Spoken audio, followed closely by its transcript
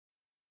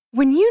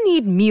When you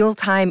need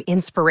mealtime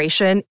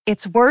inspiration,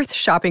 it's worth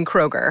shopping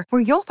Kroger,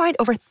 where you'll find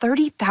over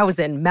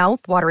 30,000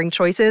 mouth-watering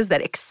choices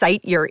that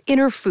excite your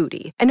inner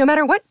foodie. And no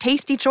matter what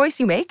tasty choice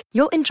you make,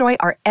 you'll enjoy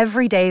our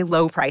everyday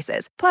low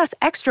prices, plus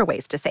extra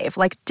ways to save,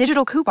 like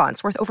digital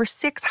coupons worth over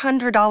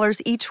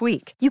 $600 each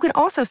week. You can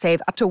also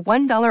save up to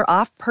 $1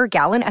 off per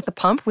gallon at the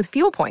pump with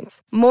fuel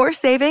points. More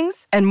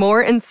savings and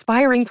more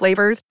inspiring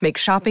flavors make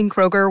shopping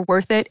Kroger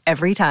worth it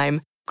every time.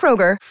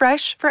 Kroger,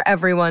 fresh for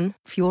everyone.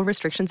 Fuel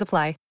restrictions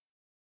apply.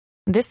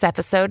 This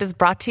episode is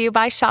brought to you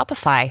by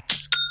Shopify.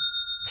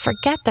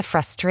 Forget the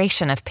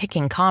frustration of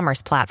picking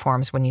commerce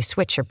platforms when you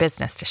switch your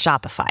business to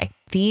Shopify,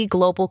 the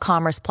global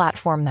commerce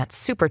platform that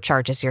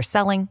supercharges your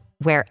selling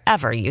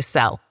wherever you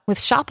sell. With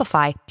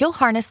Shopify, you'll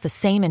harness the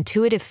same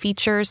intuitive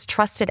features,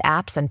 trusted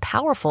apps, and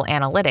powerful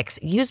analytics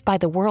used by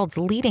the world's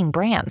leading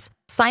brands.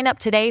 Sign up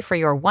today for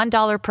your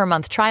 $1 per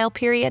month trial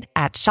period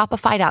at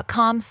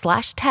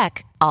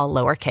shopify.com/tech, all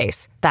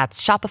lowercase.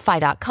 That's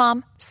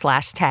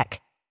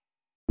shopify.com/tech.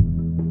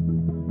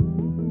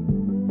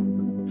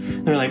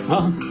 They're like,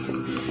 well,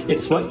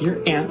 it's what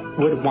your aunt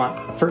would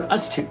want for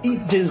us to eat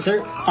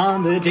dessert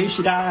on the day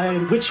she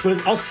died, which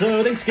was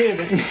also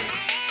Thanksgiving.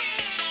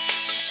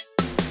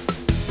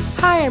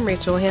 Hi, I'm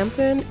Rachel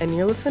Hampton, and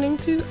you're listening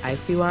to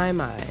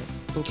ICYMI.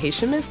 In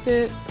case you missed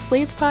it,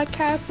 Slate's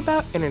podcast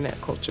about internet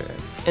culture.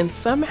 And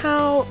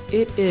somehow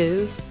it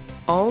is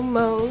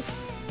almost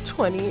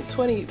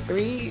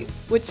 2023,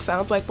 which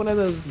sounds like one of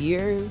those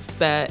years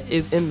that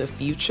is in the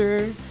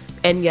future.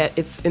 And yet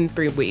it's in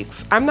 3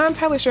 weeks. I'm not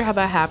entirely sure how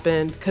that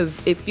happened because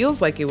it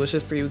feels like it was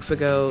just 3 weeks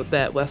ago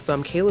that West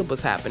Thumb Caleb was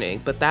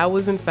happening, but that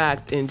was in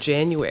fact in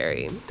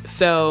January.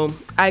 So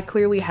I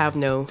clearly have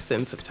no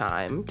sense of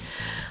time.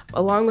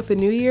 Along with the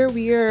new year,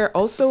 we are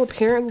also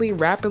apparently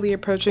rapidly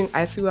approaching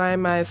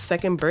ICYMI's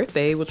second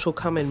birthday, which will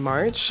come in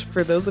March.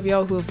 For those of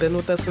y'all who have been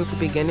with us since the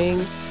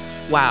beginning,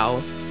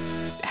 wow,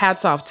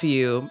 hats off to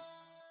you.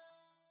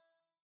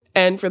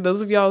 And for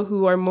those of y'all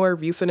who are more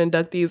recent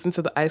inductees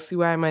into the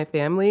ICYMI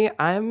family,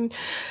 I'm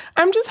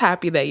just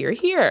happy that you're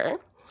here.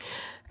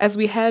 As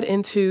we head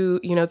into,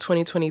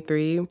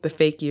 2023, the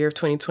fake year of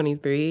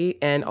 2023,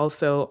 and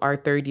also our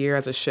third year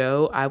as a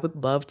show, I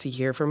would love to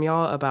hear from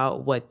y'all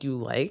about what you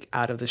like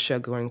out of the show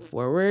going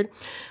forward,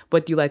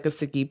 what you like us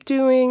to keep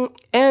doing,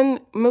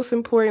 and most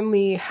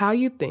importantly, how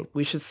you think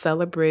we should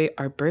celebrate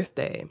our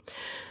birthday.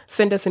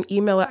 Send us an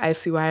email at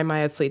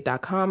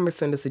ICYMI@slate.com or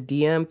send us a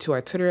DM to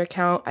our Twitter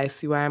account,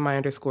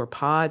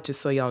 ICYMI_pod, just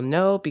so y'all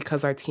know,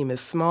 because our team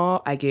is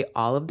small, I get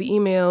all of the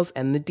emails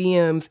and the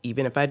DMs,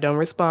 even if I don't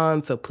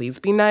respond, so please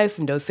be nice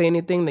and don't say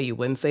anything that you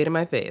wouldn't say to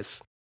my face.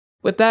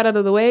 With that out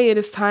of the way, it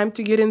is time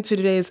to get into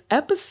today's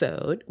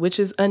episode, which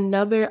is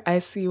another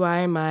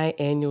ICYMI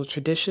annual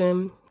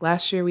tradition.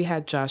 Last year, we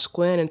had Josh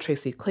Gwynn and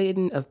Tracy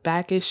Clayton of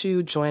Back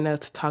Issue join us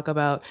to talk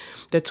about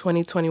the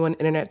 2021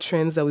 internet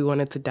trends that we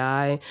wanted to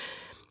die.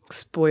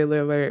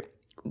 Spoiler alert,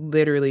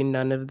 literally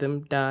none of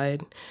them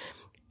died.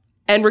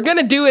 And we're going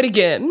to do it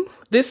again.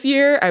 This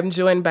year, I'm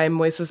joined by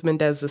Moises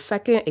Mendez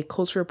II, a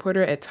culture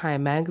reporter at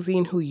Time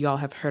Magazine, who y'all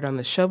have heard on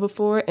the show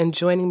before. And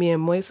joining me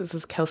and Moises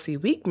is Kelsey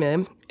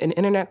Weekman, an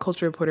internet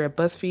culture reporter at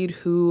BuzzFeed,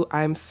 who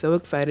I'm so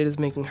excited is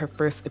making her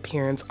first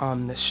appearance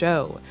on the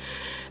show.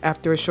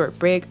 After a short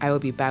break, I will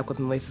be back with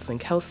Moises and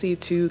Kelsey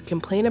to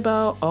complain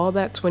about all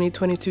that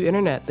 2022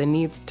 internet that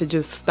needs to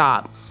just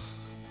stop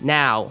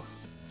now.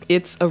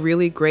 It's a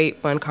really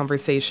great, fun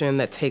conversation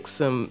that takes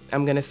some,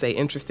 I'm going to say,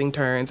 interesting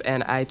turns,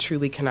 and I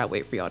truly cannot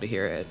wait for y'all to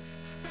hear it.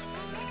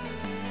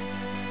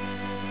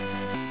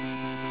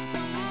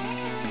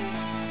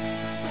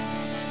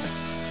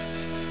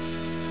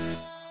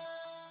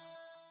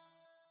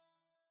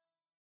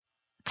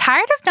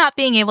 Tired of not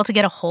being able to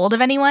get a hold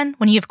of anyone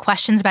when you have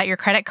questions about your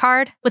credit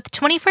card? With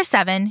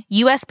 24/7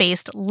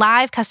 US-based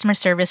live customer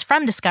service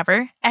from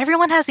Discover,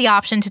 everyone has the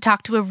option to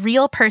talk to a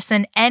real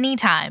person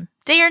anytime,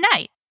 day or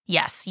night.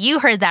 Yes,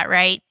 you heard that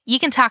right. You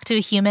can talk to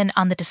a human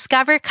on the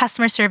Discover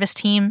customer service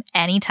team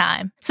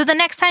anytime. So the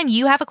next time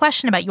you have a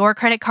question about your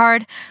credit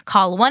card,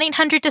 call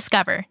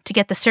 1-800-DISCOVER to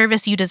get the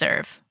service you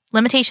deserve.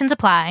 Limitations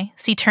apply.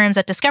 See terms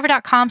at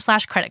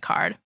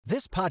discover.com/creditcard.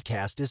 This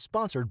podcast is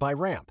sponsored by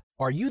Ramp.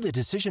 Are you the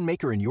decision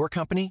maker in your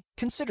company?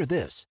 Consider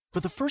this. For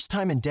the first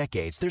time in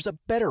decades, there's a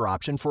better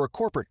option for a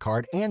corporate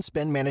card and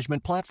spend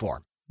management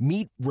platform.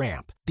 Meet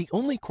Ramp, the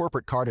only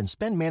corporate card and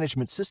spend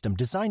management system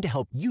designed to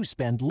help you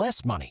spend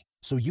less money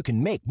so you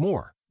can make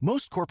more.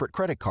 Most corporate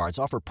credit cards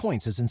offer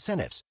points as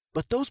incentives,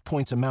 but those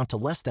points amount to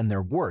less than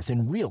their worth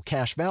in real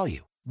cash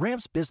value.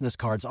 Ramp's business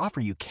cards offer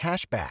you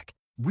cash back,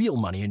 real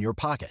money in your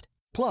pocket.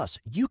 Plus,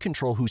 you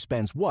control who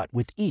spends what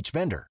with each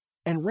vendor.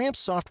 And Ramp's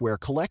software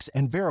collects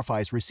and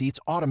verifies receipts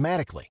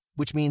automatically,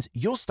 which means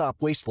you'll stop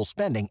wasteful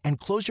spending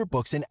and close your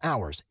books in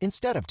hours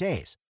instead of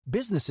days.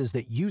 Businesses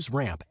that use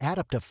Ramp add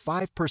up to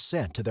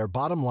 5% to their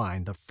bottom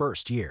line the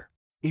first year.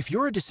 If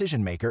you're a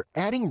decision maker,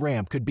 adding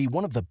Ramp could be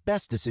one of the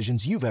best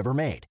decisions you've ever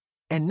made.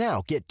 And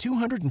now get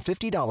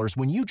 $250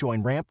 when you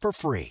join Ramp for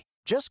free.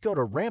 Just go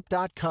to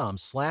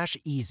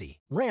ramp.com/easy.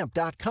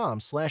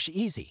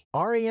 Ramp.com/easy.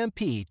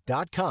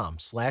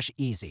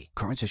 RAMP.com/easy.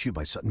 Cards issued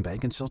by Sutton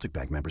Bank and Celtic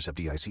Bank, members of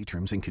FDIC.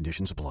 Terms and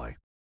conditions apply.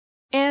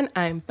 And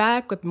I'm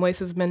back with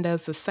Moises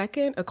Mendez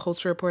II, a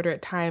culture reporter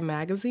at Time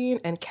Magazine,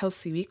 and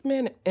Kelsey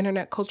Weekman,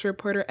 internet culture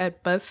reporter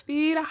at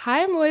BuzzFeed.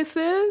 Hi,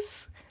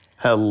 Moises.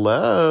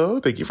 Hello.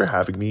 Thank you for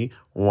having me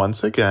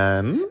once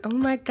again. Oh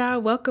my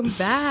God, welcome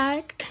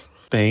back.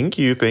 Thank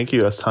you. I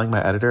was telling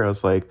my editor, I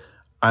was like,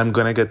 I'm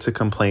going to get to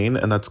complain,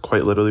 and that's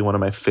quite literally one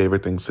of my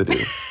favorite things to do.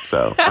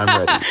 So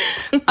I'm ready.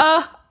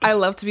 I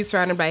love to be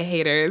surrounded by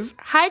haters.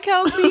 Hi,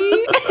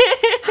 Kelsey.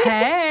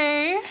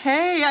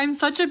 Hey, I'm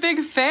such a big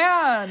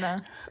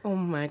fan. Oh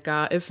my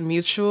God, it's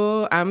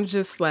mutual. I'm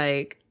just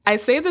like, I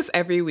say this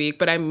every week,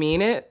 but I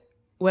mean it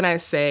when I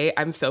say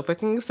I'm so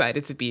fucking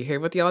excited to be here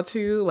with y'all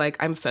too. Like,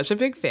 I'm such a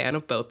big fan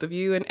of both of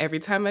you, and every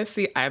time I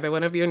see either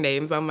one of your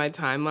names on my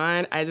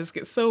timeline, I just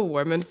get so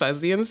warm and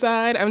fuzzy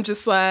inside. I'm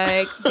just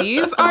like,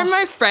 these are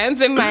my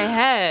friends in my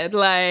head.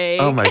 Like,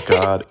 oh my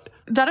God.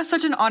 That is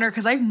such an honor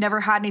because I've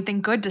never had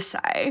anything good to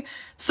say.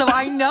 So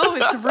I know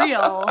it's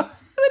real.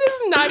 That is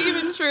not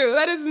even true.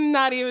 That is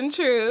not even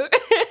true.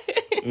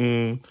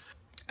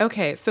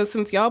 Okay, so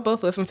since y'all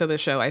both listen to the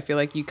show, I feel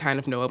like you kind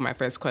of know what my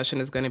first question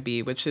is going to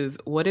be, which is,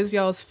 what is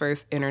y'all's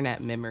first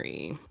internet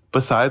memory?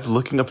 Besides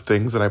looking up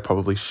things that I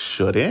probably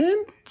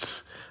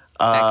shouldn't,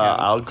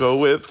 I'll go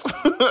with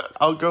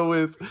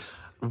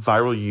viral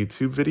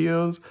YouTube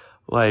videos.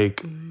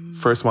 Like,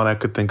 first one I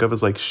could think of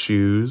is like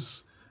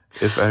shoes,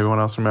 if everyone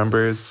else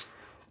remembers.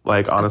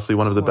 Like, honestly,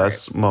 one of the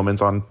best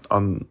moments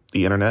on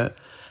the internet.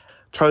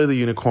 Charlie the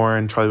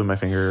Unicorn, Charlie with my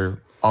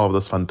finger, all of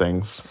those fun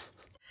things.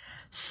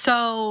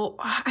 So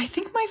I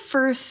think my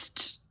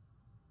first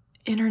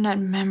internet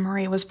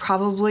memory was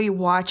probably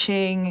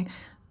watching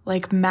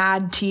like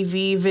Mad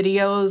TV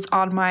videos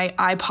on my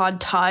iPod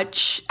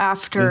Touch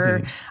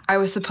after I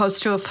was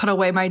supposed to have put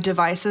away my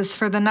devices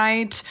for the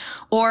night.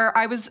 Or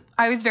I was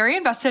very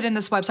invested in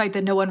this website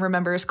that no one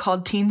remembers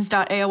called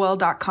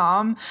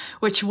teens.aol.com,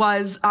 which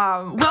was, it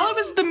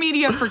was the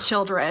media for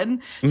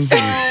children. So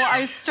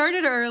I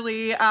started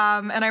early,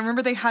 and I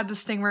remember they had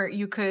this thing where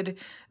you could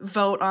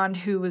vote on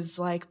who was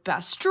like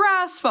best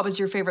dressed, what was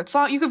your favorite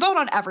song. You could vote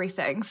on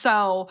everything.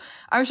 So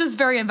I was just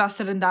very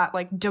invested in that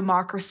like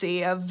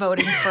democracy of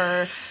voting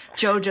for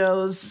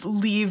JoJo's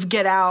Leave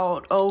Get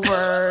Out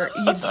over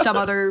some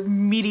other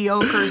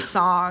mediocre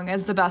song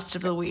as the best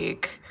of the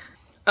week.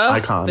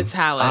 Icon. The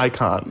talent.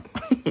 Icon.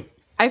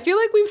 I feel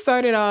like we've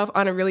started off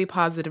on a really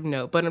positive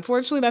note, but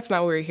unfortunately, that's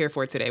not what we're here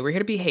for today. We're here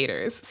to be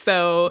haters.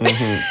 So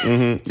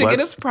to get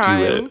us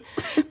primed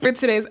for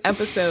today's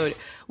episode,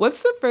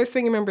 what's the first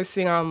thing you remember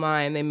seeing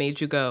online that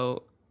made you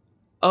go,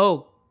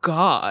 oh,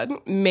 God,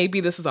 maybe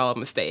this is all a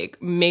mistake.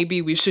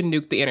 Maybe we should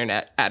nuke the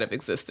internet out of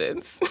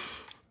existence?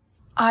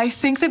 I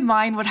think that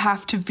mine would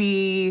have to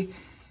be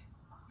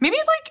maybe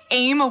like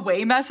aim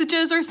away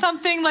messages or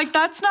something. Like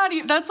that's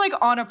like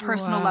on a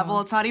personal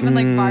level. It's not even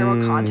like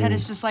viral content.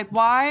 It's just like,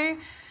 why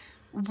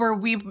were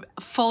we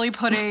fully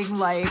putting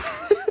like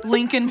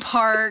Linkin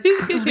Park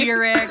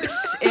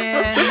lyrics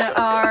in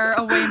our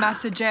away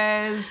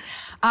messages?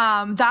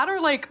 That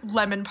or like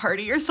Lemon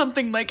Party or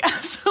something like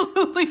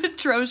absolutely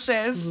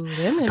atrocious.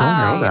 Lemon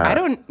Party? I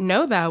don't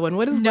know that one.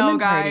 What is Lemon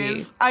Party? No,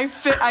 guys.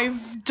 I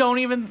don't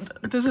even,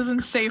 this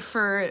isn't safe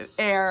for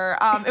air.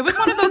 It was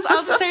one of those,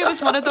 I'll just say it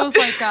was one of those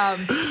like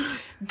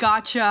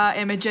gotcha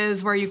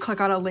images where you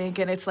click on a link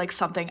and it's like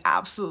something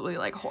absolutely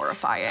like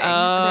horrifying.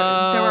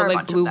 There were a like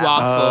bunch Blue of them.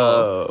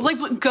 Waffle. Like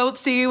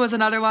Goatsy was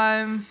another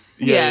one.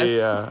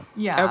 Yeah.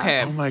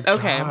 Yeah. Oh my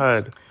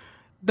God.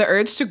 The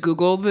urge to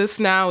Google this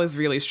now is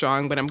really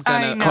strong, but I'm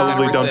gonna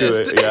probably don't do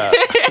resist. it. Yeah.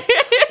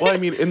 Well, I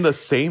mean, in the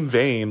same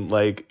vein,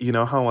 like, you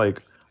know how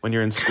like when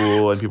you're in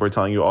school and people are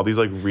telling you all these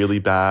like really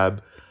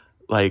bad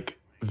like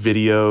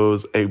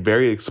videos,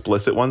 very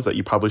explicit ones that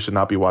you probably should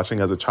not be watching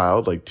as a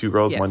child, like Two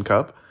Girls, One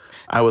Cup.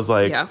 I was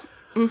like,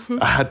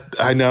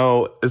 I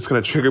know it's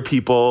gonna trigger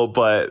people,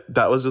 but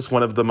that was just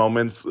one of the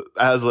moments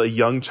as a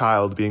young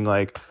child being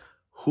like,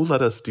 who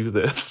let us do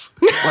this?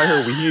 Why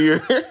are we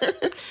here?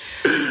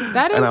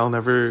 That is and I'll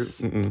never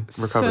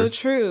recover. So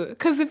true.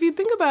 Because if you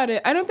think about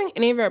it, I don't think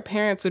any of our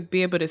parents would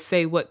be able to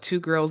say what Two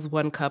Girls,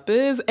 One Cup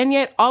is. And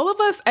yet all of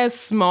us as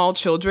small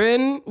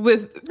children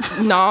with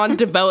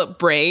non-developed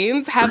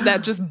brains have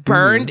that just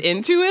burned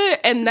into it.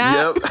 And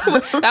that,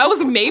 that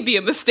was maybe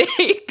a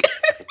mistake.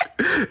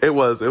 It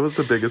was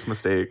the biggest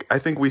mistake. I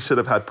think we should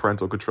have had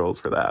parental controls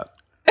for that.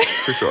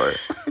 For sure.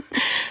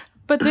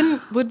 But then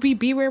would we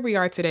be where we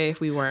are today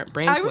if we weren't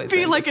brain poisoned I would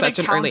be like at such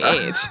an early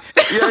age?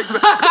 Yeah,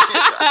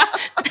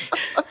 exactly.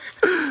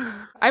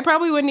 I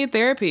probably would need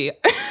therapy.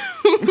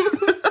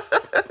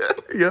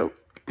 Yep.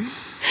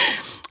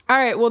 All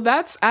right, well,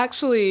 that's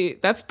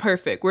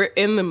perfect. We're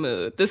in the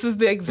mood. This is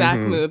the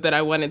exact mood that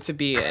I wanted to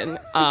be in.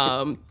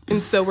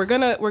 And so we're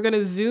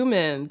gonna zoom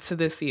in to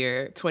this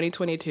year,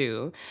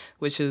 2022,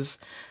 which is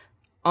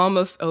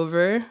almost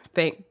over,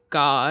 thank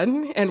God.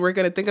 And we're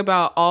gonna think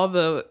about all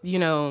the,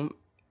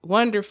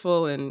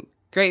 wonderful and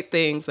great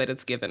things that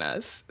it's given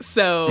us.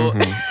 So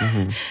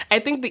I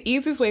think the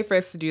easiest way for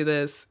us to do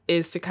this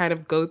is to kind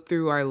of go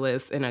through our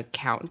list in a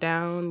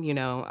countdown, you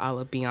know, a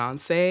la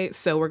Beyonce.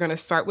 So we're going to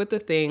start with the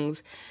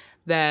things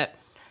that,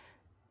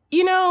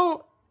 you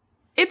know,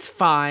 it's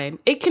fine.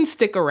 It can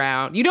stick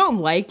around. You don't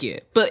like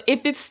it. But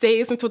if it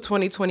stays until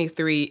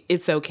 2023,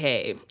 it's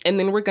okay. And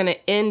then we're going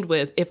to end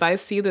with, if I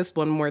see this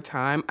one more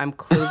time, I'm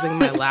closing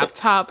my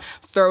laptop,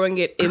 throwing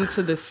it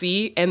into the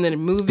sea, and then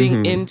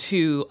moving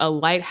into a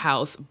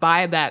lighthouse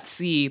by that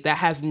sea that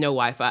has no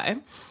Wi-Fi.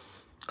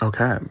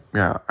 Okay.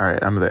 Yeah. All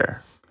right. I'm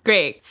there.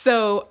 Great.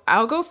 So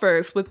I'll go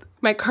first with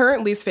my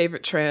current least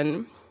favorite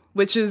trend,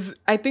 which is,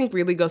 I think,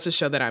 really goes to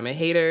show that I'm a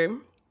hater.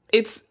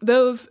 It's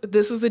those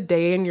 "this is a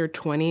day in your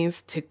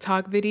 20s"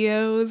 TikTok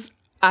videos.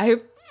 I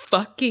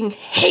fucking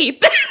hate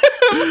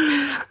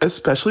them.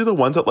 Especially the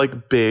ones at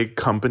like big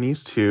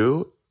companies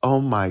too. Oh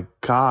my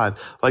God.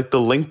 Like the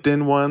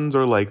LinkedIn ones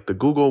or like the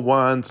Google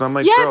ones. And I'm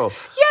like, girl,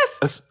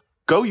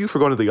 go you for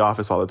going to the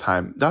office all the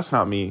time. That's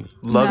not me.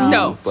 Love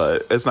you,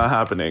 but it's not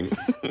happening.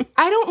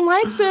 I don't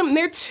like them.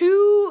 They're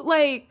too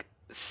like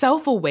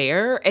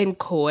self-aware and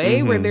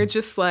coy where they're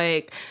just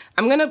like,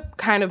 I'm gonna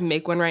kind of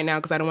make one right now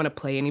because I don't want to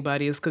play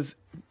anybody's, because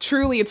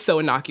truly it's so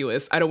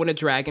innocuous. I don't want to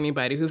drag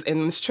anybody who's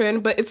in this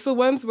trend, but it's the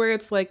ones where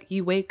it's like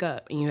you wake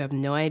up and you have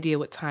no idea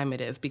what time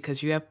it is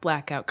because you have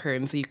blackout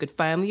curtains that you could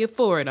finally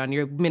afford on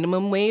your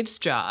minimum wage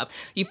job.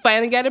 You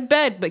finally get out of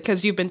bed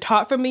because you've been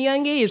taught from a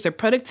young age that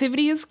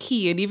productivity is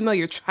key, and even though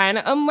you're trying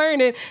to unlearn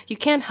it, you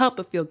can't help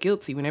but feel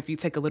guilty whenever you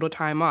take a little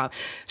time off.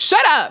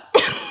 Shut up!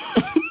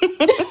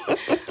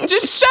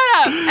 Just shut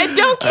up. I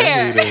don't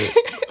care.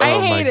 I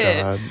hate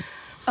it.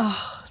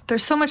 Oh,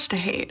 there's so much to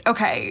hate.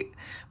 Okay.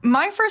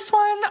 My first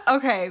one,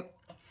 okay.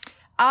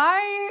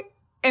 I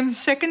am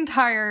sick and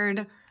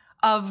tired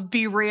of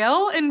Be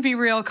Real and Be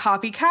Real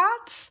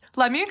copycats.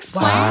 Let me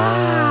explain.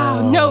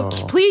 Wow. No,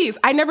 please.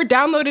 I never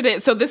downloaded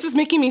it, so this is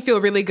making me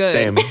feel really good.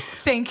 Same.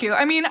 Thank you.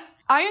 I mean,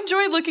 I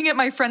enjoy looking at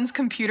my friends'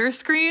 computer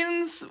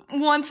screens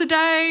once a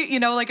day. You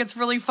know, like it's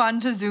really fun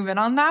to zoom in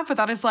on that, but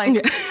that is like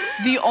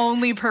the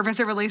only purpose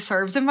it really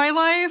serves in my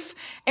life.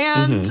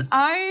 And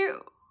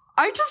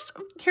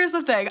here's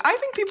the thing. I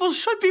think people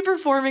should be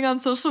performing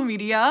on social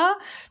media.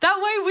 That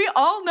way we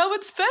all know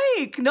it's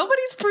fake.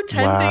 Nobody's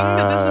pretending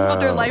that this is what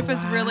their life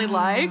is really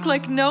like.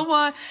 Like no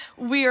one,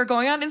 we are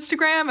going on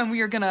Instagram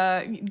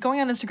and going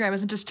on Instagram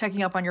isn't just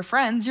checking up on your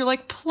friends. You're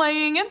like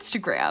playing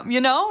Instagram, you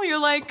know?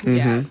 You're like,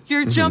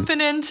 you're jumping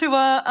into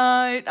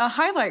a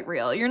highlight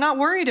reel. You're not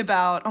worried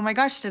about, oh my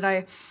gosh, did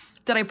I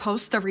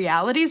post the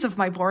realities of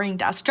my boring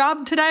desk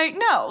job today?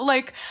 No,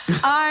 like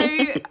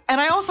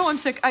I also am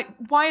sick.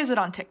 Why is it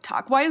on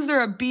TikTok? Why is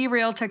there a Be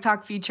Real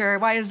TikTok feature?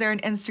 Why is there an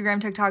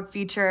Instagram TikTok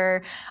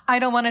feature? I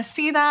don't want to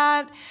see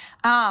that.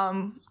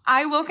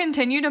 I will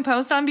continue to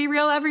post on Be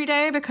Real every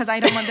day because I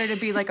don't want there to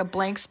be like a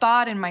blank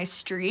spot in my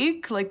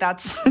streak. Like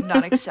that's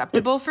not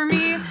acceptable for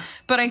me.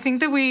 But I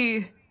think that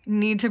we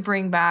need to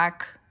bring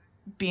back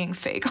being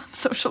fake on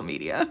social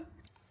media.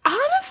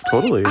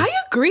 Honestly, I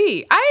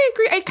agree.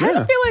 I kind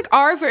of feel like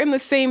ours are in the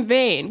same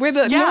vein. Where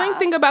the annoying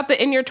thing about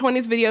the in your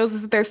 20s videos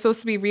is that they're supposed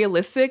to be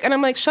realistic. And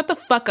I'm like, shut the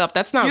fuck up.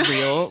 That's not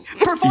real.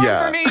 Perform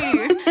for me.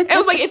 It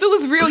was like, if it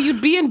was real,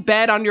 you'd be in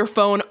bed on your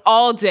phone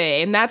all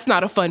day. And that's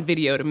not a fun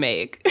video to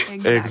make.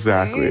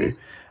 Exactly.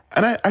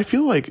 And I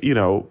feel like, you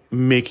know,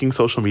 making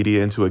social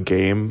media into a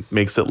game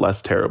makes it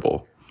less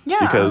terrible. Yeah.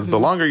 Because the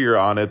longer you're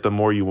on it, the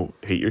more you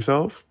hate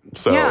yourself.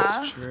 So,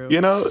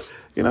 you know,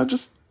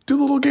 just do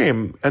the little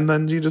game and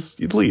then you'd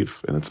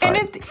leave and it's fine.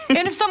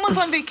 And if someone's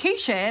on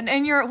vacation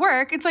and you're at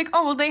work, it's like,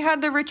 oh, well, they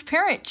had the rich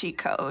parent cheat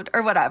code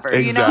or whatever.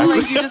 Exactly. You know,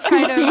 like you just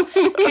kind of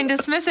can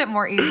dismiss it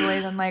more easily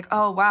than like,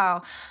 oh,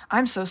 wow,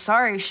 I'm so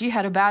sorry. She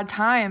had a bad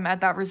time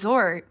at that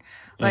resort.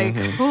 Like,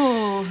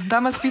 ooh,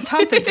 that must be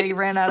tough that they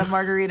ran out of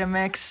margarita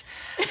mix.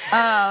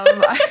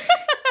 I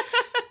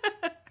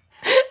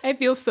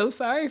feel so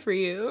sorry for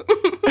you.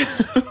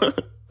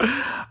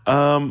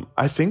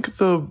 I think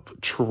the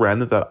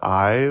trend that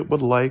I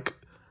would like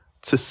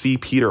to see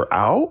peter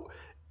out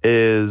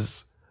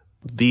is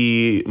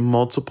the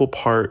multiple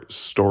part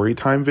story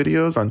time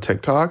videos on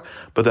TikTok,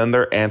 but then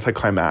they're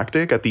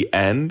anticlimactic at the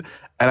end.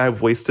 And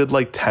I've wasted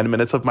like 10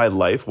 minutes of my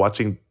life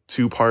watching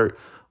 2-part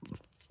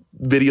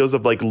videos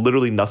of like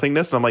literally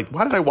nothingness. And I'm like,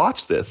 why did I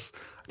watch this?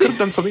 I could have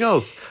done something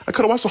else. I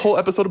could have watched a whole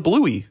episode of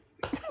Bluey.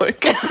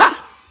 Like,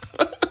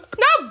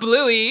 not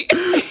Bluey.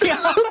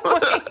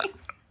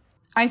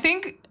 I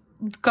think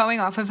going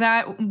off of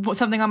that,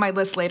 something on my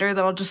list later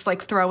that I'll just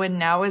like throw in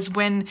now is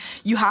when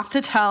you have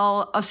to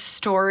tell a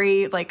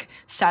story like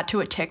set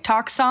to a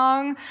TikTok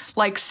song,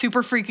 like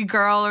Super Freaky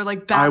Girl or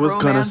like Bad Romance. I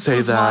was going to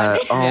say that.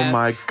 Oh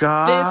my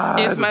God.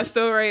 This is my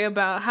story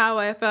about how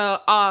I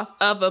fell off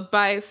of a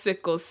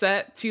bicycle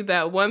set to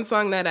that one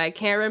song that I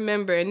can't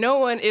remember. And no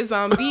one is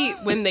on beat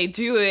when they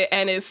do it.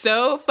 And it's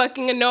so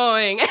fucking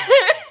annoying.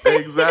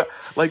 Exactly.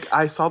 Like,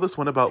 I saw this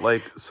one about,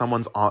 like,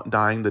 someone's aunt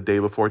dying the day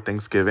before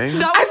Thanksgiving.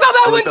 I saw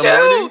that one, too!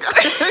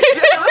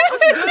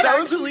 That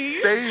was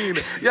insane.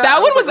 Yeah,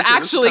 that one was like,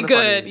 actually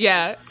good,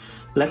 yeah.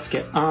 Let's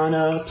get on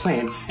a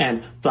plane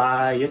and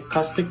fly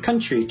across the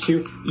country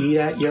to eat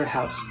at your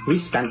house. We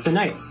spent the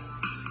night.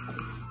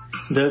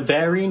 The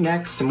very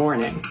next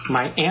morning,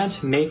 my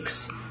aunt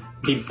makes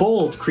the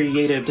bold,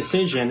 creative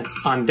decision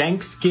on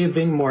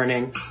Thanksgiving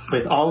morning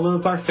with all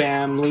of our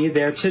family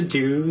there to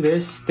do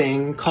this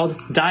thing called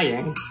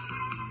dyeing.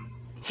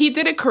 He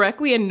did it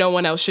correctly and no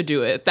one else should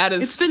do it. That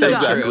is It's been so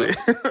done. true.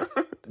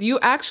 You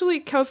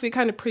actually, Kelsey,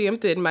 kind of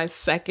preempted my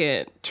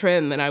second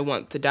trend that I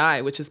want to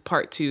dye, which is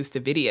part 2s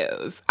to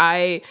videos.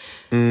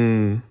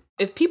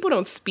 If people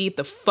don't speed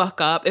the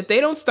fuck up, if they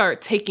don't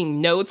start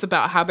taking notes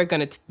about how they're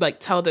going to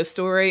tell this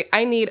story,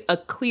 I need a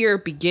clear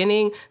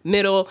beginning,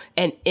 middle,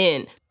 and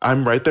end.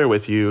 I'm right there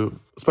with you,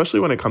 especially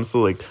when it comes to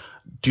like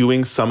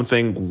doing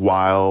something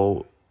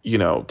while, you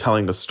know,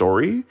 telling the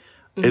story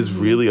is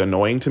really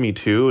annoying to me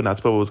too. And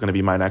that's what was going to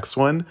be my next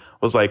one,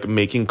 was like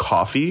making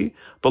coffee.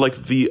 But like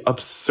the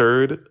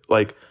absurd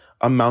like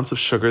amounts of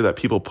sugar that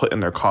people put in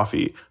their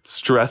coffee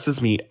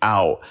stresses me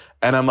out.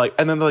 And I'm like,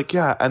 and then they're like,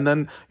 yeah. And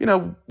then, you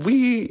know,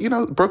 we, you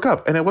know, broke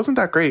up and it wasn't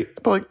that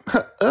great. But like,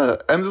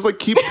 and just like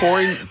keep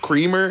pouring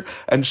creamer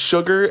and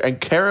sugar and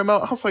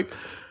caramel. I was like,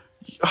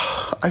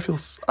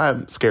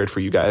 I'm scared for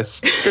you guys.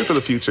 Scared for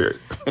the future.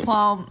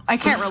 Well, I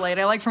can't relate.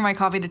 I like for my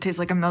coffee to taste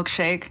like a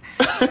milkshake.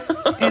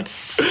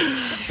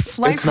 It's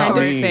life It's not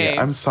short. me.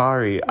 I'm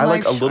sorry. I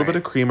like a little bit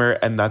of creamer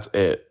and that's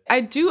it.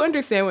 I do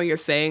understand what you're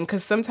saying,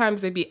 because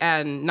sometimes they be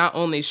adding not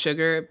only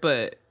sugar,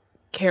 but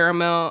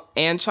caramel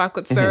and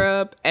chocolate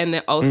syrup, and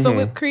then also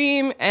whipped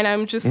cream. And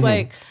I'm just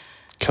like,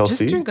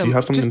 Kelsey, do you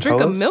have something to tell us? Just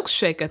drink a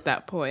milkshake at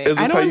that point. Is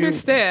this I don't how you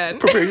understand.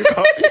 prepare your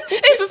coffee?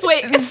 It's just,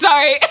 wait,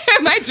 sorry.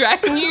 Am I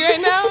dragging you right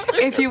now?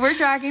 If you were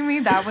dragging me,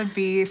 that would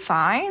be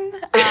fine.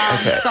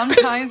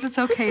 Sometimes it's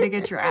okay to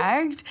get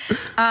dragged.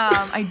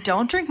 I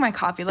don't drink my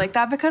coffee like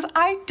that because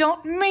I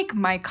don't make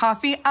my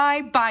coffee.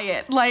 I buy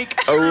it. Like,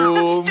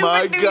 Oh stupid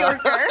my New God.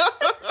 Yorker.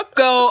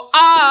 Go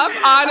off,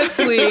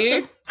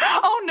 honestly.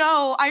 Oh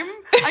no, I'm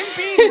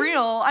being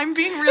real. I'm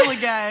being real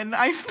again.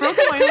 I've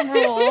broken my own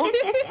rule.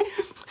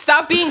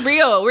 Stop being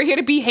real. We're here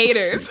to be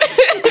haters.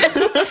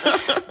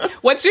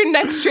 What's your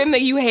next trend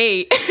that you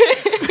hate?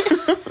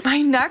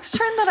 My next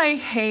trend that I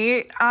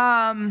hate,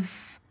 you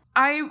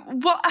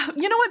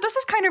know what? This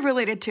is kind of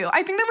related too.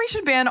 I think that we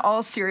should ban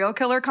all serial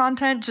killer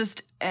content,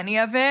 just any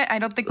of it. I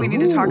don't think we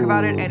need to talk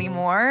about it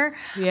anymore.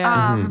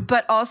 Yeah.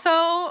 But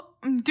also,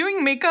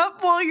 doing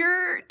makeup while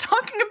you're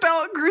talking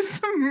about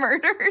gruesome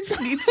murders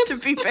needs to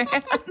be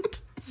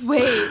banned.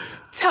 Wait,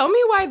 tell me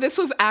why this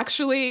was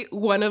actually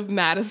one of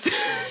Madison's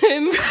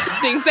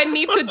things that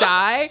need to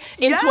die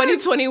in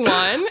 2021.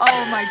 Oh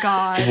my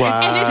God. Wow.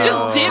 It's And it just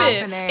still did it.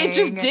 happening. It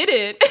just did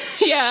it.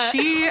 Yeah.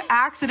 She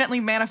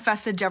accidentally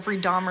manifested Jeffrey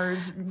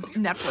Dahmer's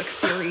Netflix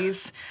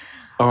series.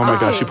 Oh my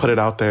gosh, she put it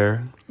out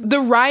there. The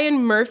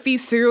Ryan Murphy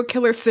serial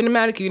killer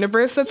cinematic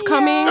universe that's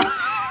coming.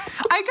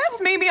 I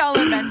guess maybe I'll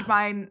amend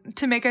mine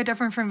to make it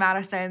different from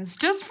Madison's.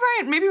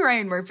 Maybe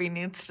Ryan Murphy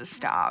needs to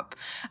stop.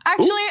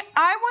 Actually,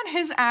 I want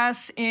his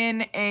ass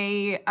in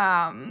a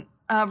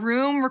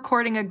room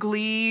recording a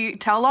Glee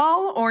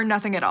tell-all or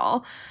nothing at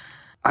all.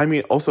 I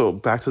mean, also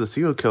back to the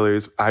serial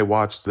killers. I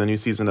watched the new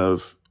season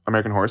of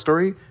American Horror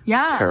Story.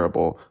 Yeah.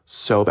 Terrible.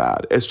 So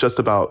bad. It's just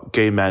about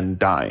gay men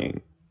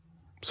dying.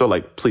 So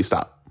like, please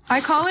stop. I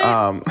called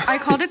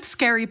it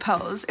Scary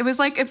Pose. It was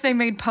like if they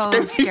made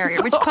Pose scary,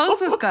 which Pose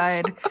was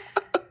good.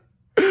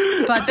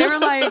 But they were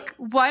like,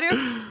 what if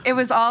it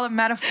was all a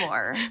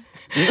metaphor?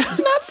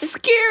 Not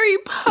Scary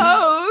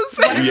Pose.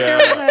 What if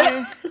there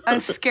was a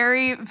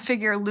scary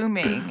figure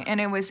looming and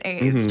it was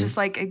AIDS, just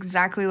like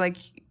exactly like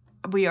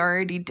we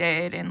already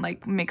did, and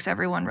like makes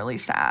everyone really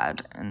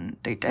sad, and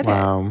they did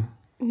it.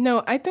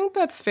 No, I think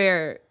that's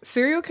fair.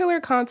 Serial killer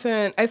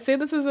content, I say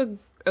this as a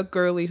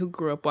girly who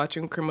grew up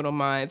watching Criminal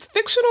Minds.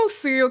 Fictional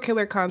serial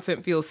killer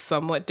content feels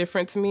somewhat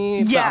different to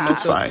me. Yeah.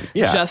 That's fine.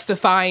 Yeah.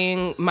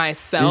 Justifying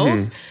myself.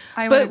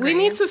 I would But agree. we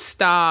need to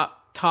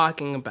stop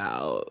talking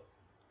about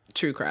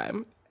true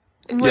crime.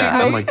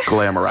 Yeah, I'm like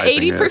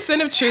glamorizing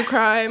 80% of true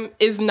crime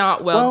is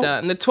not well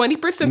done. The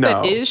 20%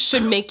 that is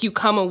should make you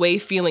come away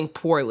feeling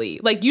poorly.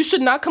 Like, you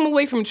should not come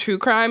away from true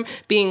crime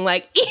being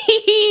like,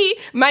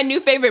 my new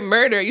favorite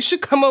murder. You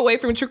should come away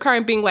from true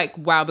crime being like,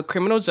 wow, the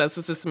criminal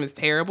justice system is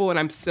terrible, and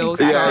I'm so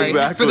sorry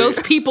for those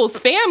people's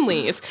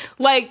families.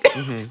 Like,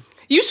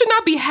 you should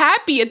not be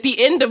happy at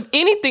the end of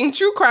anything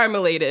true crime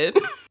related.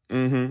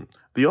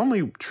 The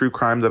only true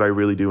crime that I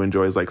really do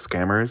enjoy is like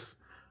scammers.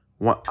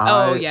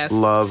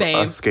 Love same.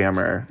 a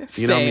scammer.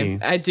 You know me.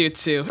 I do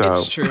too. So.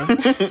 It's true.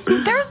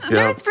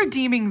 There's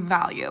redeeming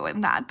value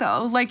in that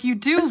though. Like you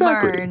do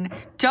learn,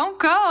 don't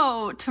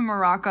go to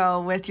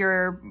Morocco with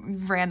your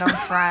random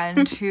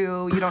friend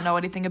who you don't know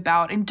anything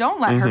about, and don't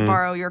let her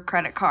borrow your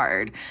credit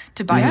card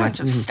to buy a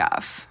bunch of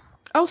stuff.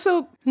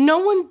 Also, no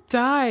one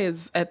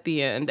dies at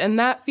the end, and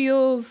that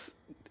feels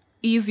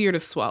easier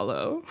to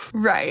swallow.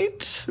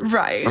 Right.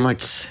 I'm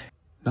like,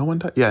 no one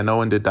died? Yeah, no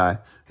one did die.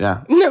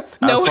 Yeah. No.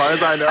 As far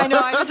as I know. I know.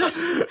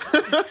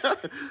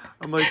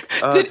 I'm like,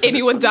 Did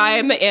anyone die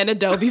in the Anna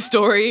Delvey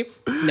story?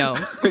 No.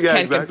 Yeah,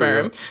 Can't exactly,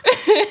 confirm.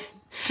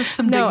 Just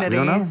some dignity.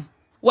 We don't know.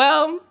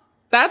 Well,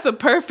 that's a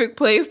perfect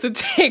place to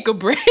take a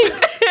break.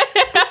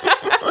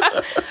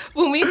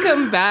 When we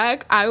come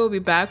back, I will be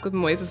back with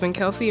Moises and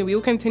Kelsey, and we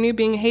will continue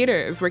being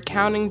haters. We're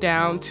counting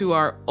down to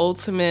our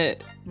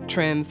ultimate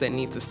trends that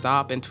need to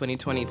stop in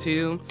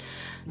 2022.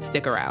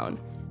 Stick around.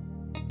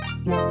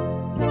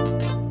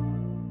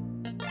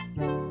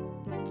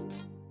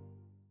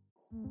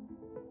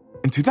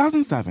 In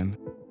 2007,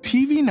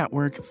 TV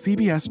network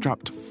CBS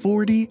dropped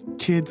 40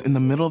 kids in the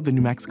middle of the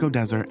New Mexico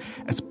desert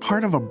as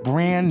part of a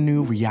brand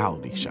new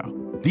reality show.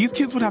 These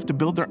kids would have to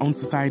build their own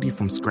society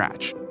from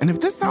scratch. And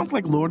if this sounds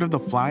like Lord of the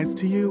Flies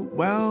to you,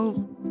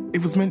 well,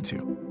 it was meant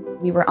to.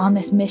 We were on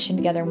this mission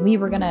together, and we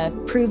were going to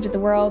prove to the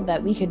world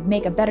that we could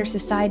make a better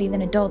society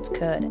than adults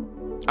could.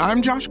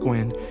 I'm Josh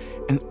Gwynn,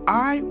 and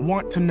I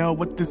want to know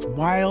what this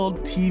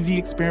wild TV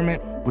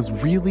experiment was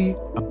really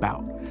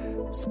about.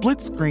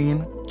 Split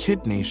Screen,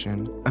 Kid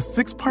Nation, a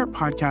 6-part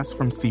podcast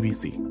from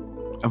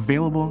CBC.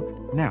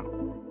 Available now.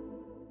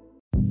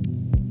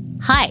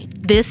 Hi,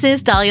 this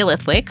is Dahlia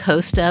Lithwick,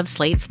 host of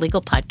Slate's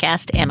legal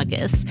podcast,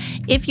 Amicus.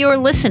 If you're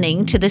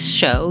listening to this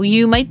show,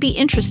 you might be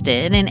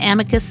interested in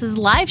Amicus's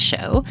live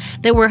show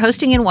that we're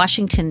hosting in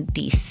Washington,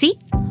 D.C.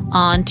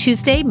 on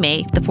Tuesday,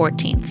 May the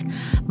 14th.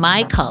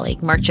 My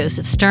colleague, Mark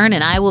Joseph Stern,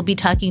 and I will be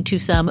talking to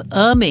some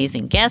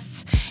amazing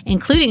guests,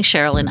 including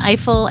Sherrilyn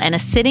Ifill and a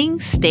sitting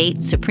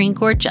state Supreme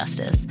Court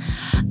justice,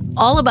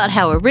 all about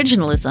how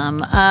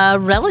originalism, a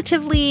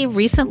relatively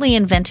recently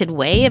invented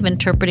way of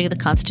interpreting the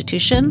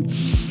Constitution,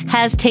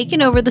 has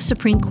taken over the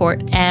Supreme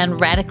Court and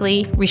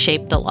radically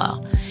reshaped the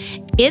law.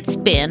 It's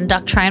been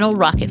doctrinal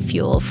rocket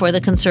fuel for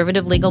the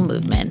conservative legal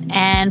movement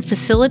and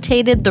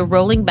facilitated the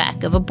rolling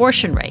back of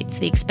abortion rights,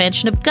 the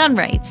expansion of gun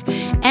rights,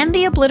 and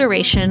the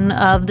obliteration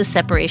of the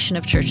separation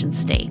of church and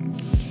state.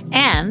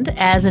 And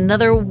as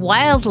another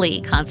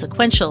wildly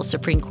consequential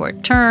Supreme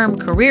Court term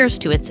careers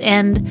to its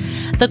end,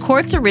 the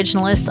court's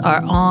originalists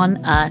are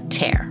on a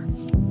tear.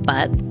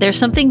 But there's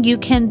something you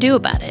can do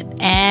about it,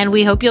 and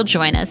we hope you'll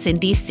join us in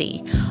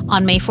D.C.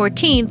 on May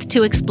 14th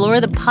to explore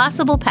the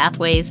possible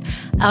pathways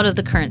out of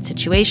the current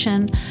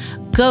situation.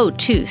 Go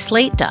to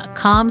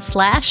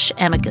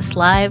slate.com/Amicus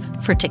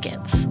Live for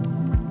tickets.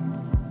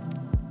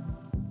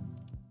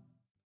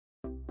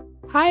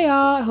 Hi,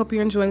 y'all. I hope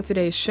you're enjoying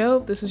today's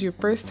show. If this is your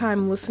first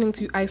time listening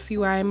to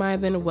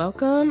ICYMI, then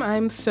welcome.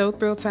 I'm so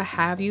thrilled to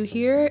have you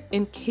here.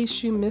 In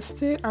case you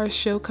missed it, our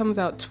show comes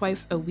out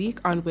twice a week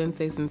on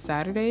Wednesdays and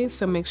Saturdays,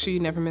 so make sure you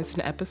never miss an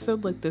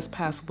episode like this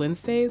past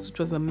Wednesdays, which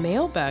was a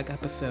mailbag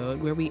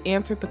episode where we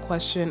answered the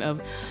question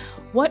of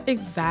what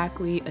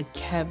exactly a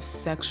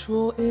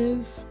kevsexual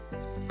is.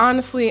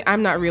 Honestly,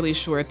 I'm not really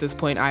sure at this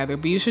point either,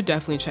 but you should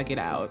definitely check it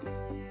out.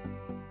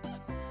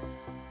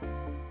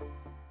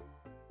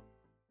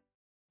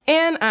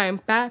 And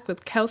I'm back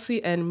with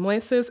Kelsey and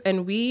Moises,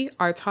 and we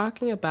are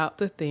talking about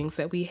the things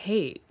that we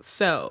hate.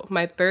 So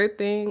my third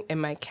thing in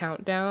my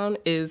countdown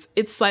is,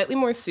 it's slightly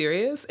more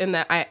serious in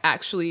that I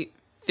actually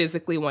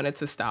physically wanted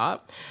to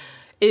stop,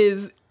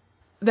 is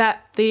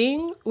that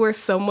thing where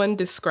someone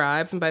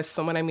describes, and by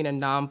someone I mean a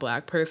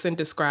non-Black person,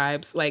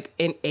 describes like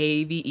an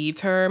ABE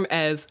term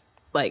as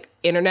like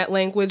internet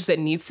language that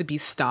needs to be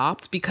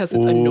stopped because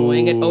it's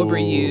annoying and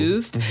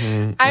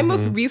overused. I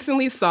most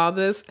recently saw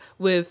this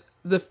with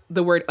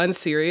the word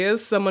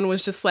unserious. Someone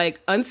was just like,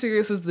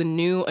 unserious is the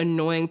new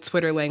annoying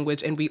Twitter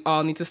language and we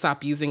all need to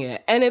stop using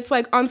it. And it's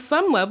like, on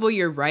some level,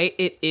 you're right.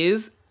 It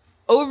is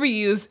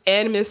overused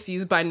and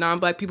misused by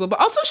non-Black people, but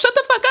also shut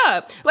the fuck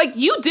up. Like,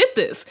 you did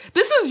this.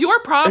 This is your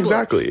problem.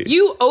 Exactly.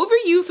 You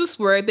overused this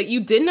word that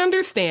you didn't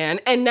understand,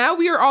 and now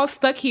we are all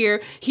stuck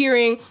here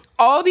hearing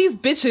all these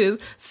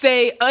bitches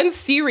say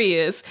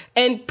unserious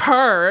and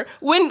purr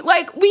when,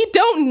 like, we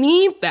don't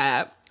need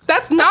that.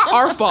 That's not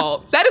our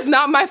fault. That is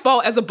not my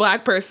fault as a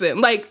Black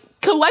person. Like,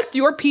 collect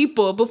your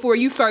people before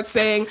you start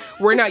saying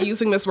we're not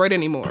using this word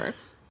anymore.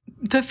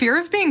 The fear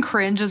of being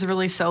cringe is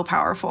really so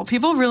powerful.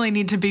 People really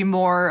need to be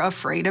more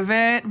afraid of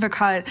it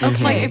because,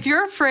 like, if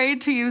you're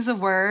afraid to use a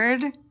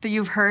word that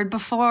you've heard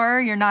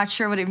before, you're not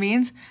sure what it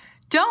means,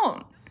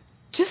 don't.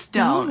 Just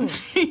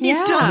don't.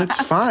 Yeah. Don't.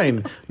 It's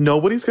fine.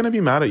 Nobody's going to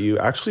be mad at you.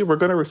 Actually, we're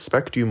going to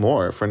respect you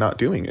more for not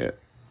doing it.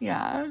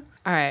 Yeah.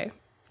 All right.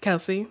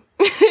 Kelsey.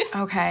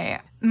 Okay.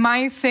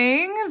 My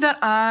thing that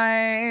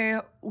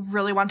I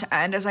really want to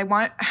end is I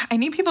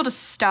need people to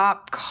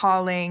stop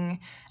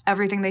calling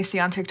everything they see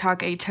on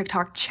TikTok a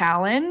TikTok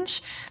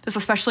challenge. This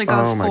especially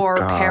goes for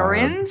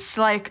parents.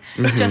 Like,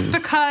 just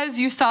because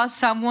you saw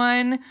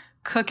someone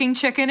cooking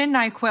chicken in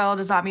NyQuil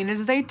does not mean it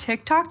is a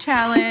TikTok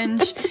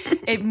challenge.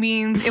 It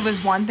means it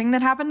was one thing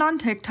that happened on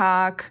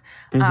TikTok.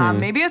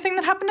 Maybe a thing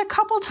that happened a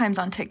couple times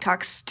on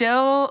TikTok.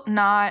 Still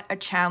not a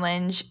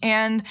challenge.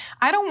 And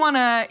I don't want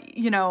to,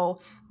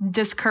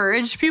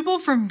 discourage people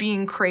from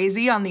being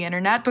crazy on the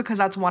internet because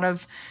that's one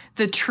of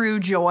the true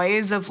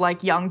joys of,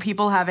 like, young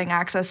people having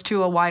access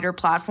to a wider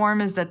platform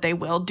is that they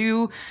will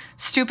do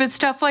stupid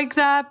stuff like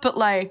that. But,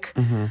 like,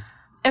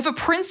 if a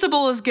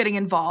principal is getting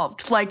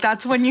involved, like,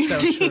 that's when you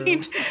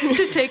need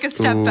to take a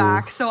step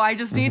back. So I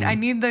just need, I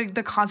need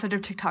the concept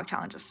of TikTok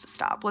challenges to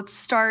stop. Let's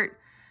start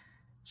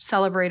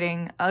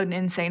celebrating an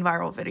insane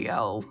viral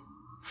video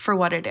for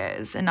what it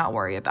is and not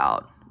worry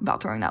about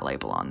throwing that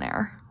label on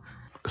there.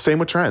 Same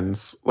with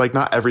trends. Like,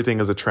 not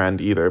everything is a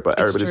trend either, but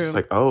It's everybody's true. just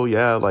like, oh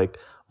yeah, like,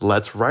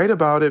 let's write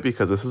about it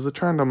because this is a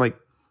trend. I'm like,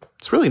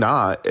 it's really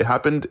not. It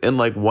happened in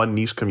like one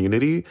niche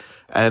community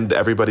and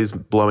everybody's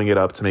blowing it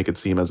up to make it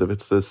seem as if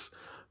it's this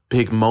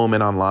big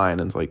moment online.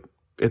 And it's like,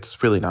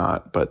 it's really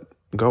not, but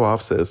go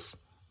off, sis.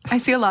 I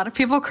see a lot of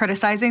people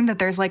criticizing that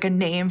there's like a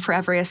name for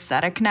every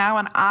aesthetic now,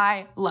 and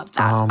I love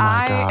that. Oh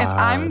my If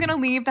I'm God. going to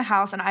leave the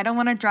house and I don't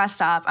want to dress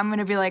up, I'm going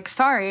to be like,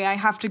 sorry, I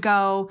have to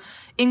go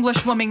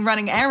English woman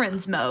running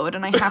errands mode,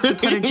 and I have to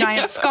put a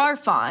giant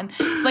scarf on.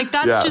 Like,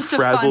 that's just a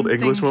frazzled fun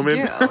English thing woman.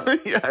 to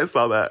do. Yeah, I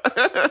saw that.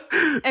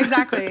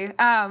 Exactly.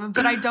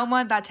 But I don't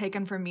want that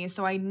taken from me,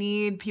 so I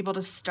need people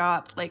to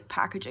stop like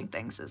packaging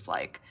things as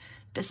like,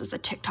 this is a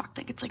TikTok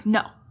thing. It's like,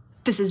 no,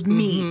 this is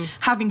me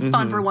having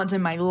fun for once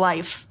in my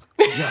life.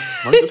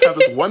 Yes, let me just have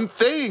this one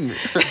thing.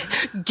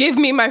 Give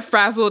me my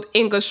frazzled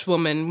English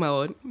woman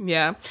mode.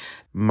 Yeah.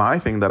 My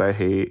thing that I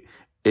hate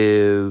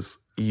is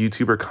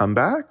YouTuber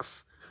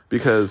comebacks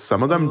because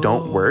some of them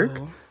don't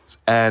work.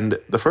 And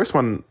the first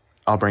one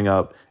I'll bring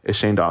up is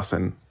Shane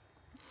Dawson.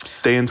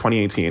 Stay in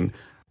 2018.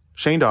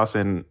 Shane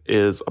Dawson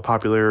is a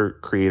popular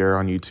creator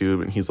on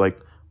YouTube, and he's like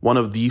one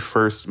of the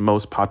first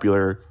most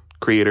popular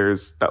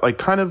creators that like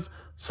kind of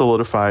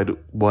solidified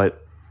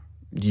what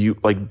you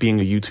like being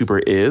a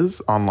YouTuber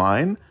is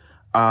online.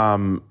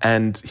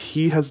 And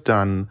he has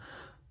done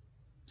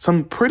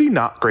some pretty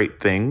not great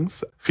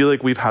things. I feel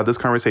like we've had this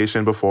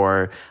conversation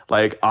before.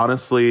 Like,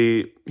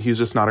 honestly, he's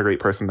just not a great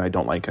person. I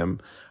don't like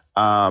him.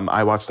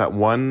 I watched that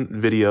one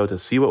video to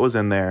see what was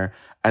in there,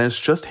 and it's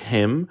just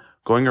him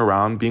going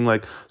around being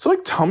like, so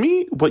like, tell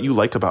me what you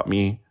like about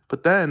me.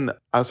 But then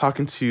I was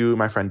talking to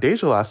my friend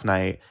Deja last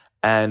night,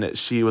 and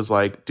she was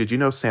like, did you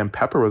know Sam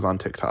Pepper was on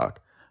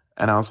TikTok?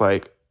 And I was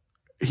like,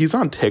 he's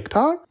on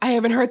TikTok? I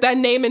haven't heard that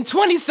name in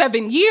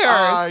 27 years.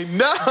 I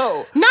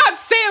know. Not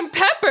Sam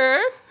Pepper.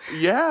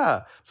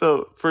 Yeah.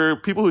 So for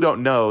people who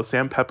don't know,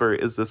 Sam Pepper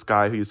is this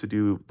guy who used to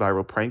do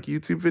viral prank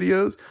YouTube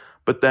videos,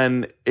 but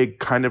then it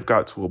kind of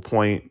got to a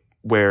point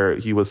where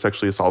he was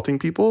sexually assaulting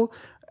people.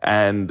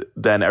 And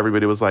then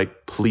everybody was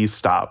like, please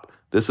stop.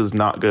 This is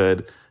not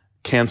good.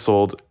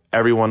 Canceled.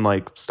 Everyone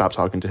like stopped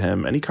talking to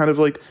him. And he kind of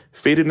like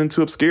faded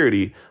into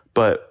obscurity.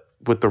 But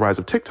with the rise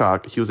of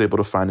TikTok, he was able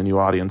to find a new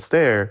audience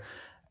there.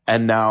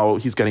 And now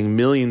he's getting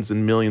millions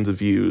and millions of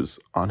views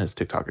on his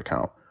TikTok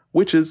account,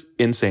 which is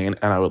insane.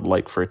 And I would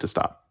like for it to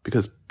stop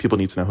because people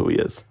need to know who he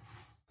is.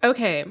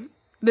 Okay.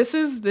 This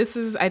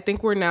is I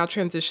think we're now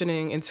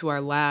transitioning into our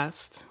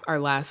last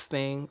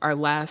thing, our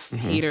last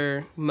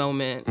hater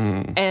moment.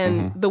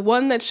 And the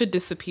one that should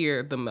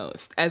disappear the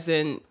most, as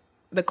in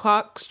the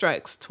clock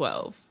strikes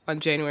 12 on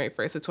January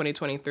 1st of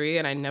 2023,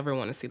 and I never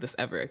want to see this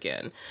ever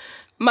again.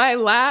 My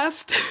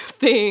last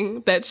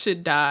thing that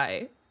should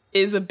die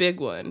is a big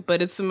one,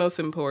 but it's the most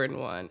important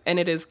one, and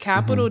it is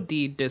capital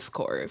D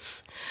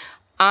discourse.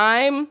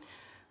 I'm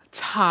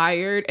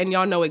tired, and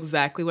y'all know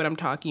exactly what I'm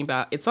talking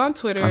about. It's on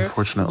Twitter.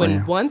 Unfortunately.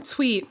 When one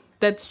tweet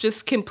that's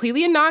just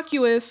completely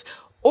innocuous,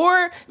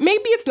 or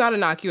maybe it's not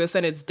innocuous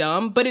and it's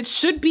dumb, but it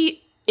should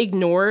be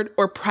ignored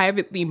or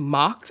privately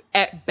mocked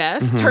at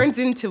best, turns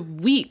into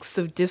weeks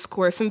of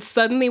discourse, and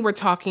suddenly we're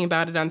talking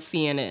about it on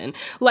CNN.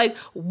 Like,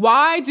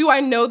 why do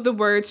I know the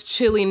words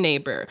chilly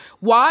neighbor?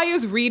 Why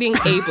is reading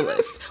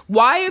ableist?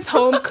 Why is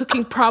home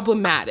cooking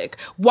problematic?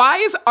 Why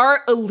is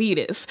art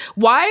elitist?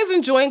 Why is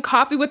enjoying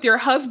coffee with your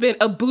husband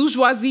a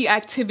bourgeoisie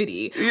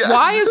activity? Yeah.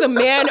 Why is a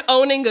man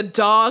owning a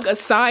dog a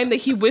sign that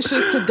he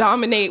wishes to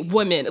dominate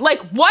women? Like,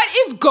 what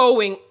is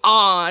going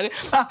on?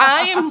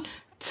 I am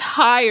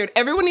tired.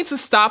 Everyone needs to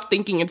stop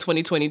thinking in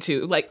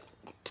 2022, like,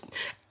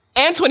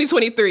 and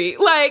 2023.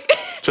 Like,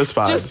 Just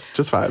vibes.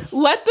 Just vibes.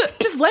 let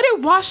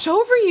it wash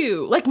over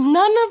you. Like,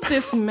 none of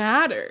this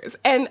matters.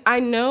 And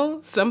I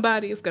know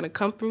somebody is gonna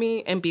come for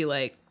me and be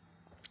like,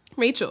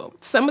 Rachel,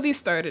 some of these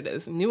started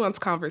as nuanced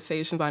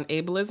conversations on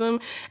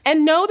ableism.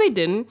 And no, they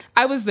didn't.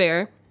 I was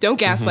there. Don't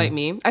gaslight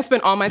me. I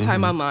spent all my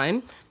time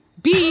online.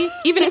 B,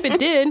 even if it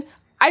did,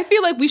 I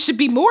feel like we should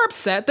be more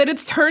upset that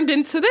it's turned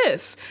into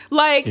this.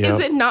 Like, is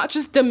it not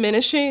just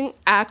diminishing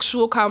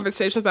actual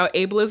conversations about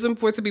ableism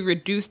for it to be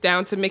reduced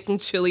down to making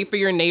chili for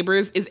your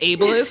neighbors is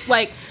ableist?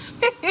 Like,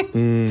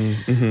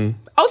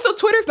 Also,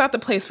 Twitter's not the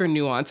place for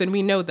nuance, and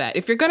we know that.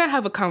 If you're going to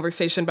have a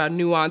conversation about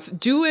nuance,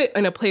 do it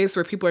in a place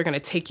where people are going to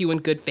take you in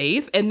good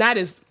faith, and that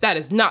is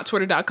not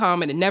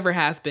Twitter.com, and it never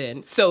has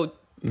been. So,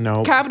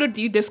 capital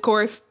D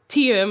discourse,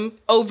 TM,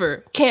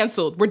 over,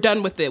 canceled. We're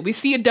done with it. We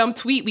see a dumb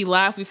tweet, we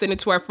laugh, we send it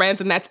to our friends,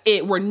 and that's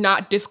it. We're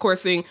not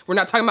discoursing. We're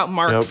not talking about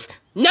Marx.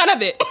 None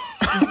of it.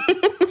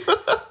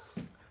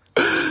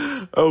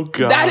 Oh,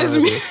 God. That is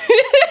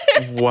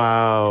me.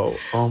 Wow.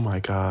 Oh, my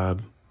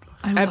God.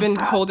 I've been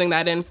holding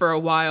that in for a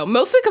while,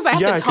 mostly because I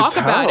have to talk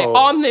could about it tell.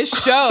 on this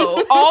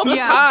show all the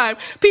time.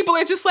 People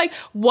are just like,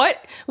 what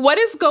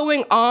is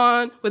going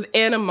on with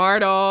Anna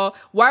Mardal?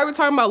 Why are we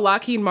talking about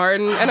Lockheed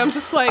Martin? And I'm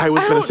just like, I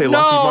was going to say don't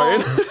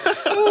know. Lockheed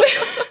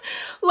Martin.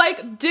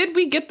 Like, did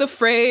we get the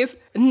phrase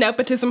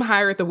nepotism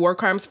hire at the war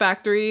crimes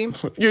factory?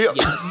 Yeah.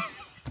 Yes.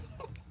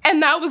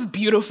 And that was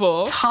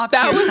beautiful.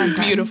 That was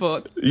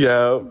beautiful.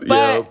 Yeah.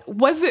 But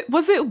was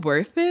it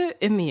worth it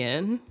in the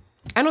end?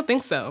 I don't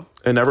think so.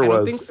 It never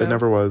was. It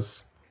never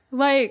was.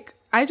 Like,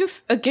 I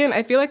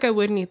feel like I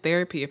would need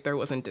therapy if there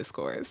wasn't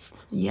discourse.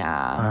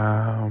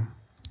 Yeah.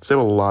 Save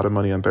a lot of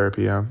money on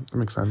therapy. Yeah, that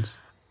makes sense.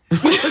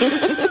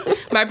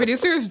 My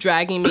producer is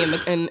dragging me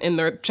in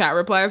the chat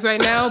replies right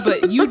now,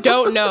 but you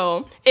don't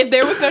know. If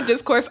there was no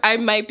discourse, I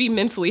might be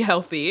mentally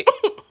healthy.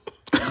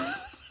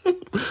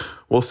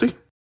 We'll see.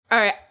 All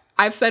right.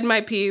 I've said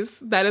my piece.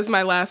 That is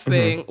my last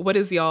thing. What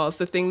is y'all's?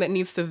 The thing that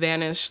needs to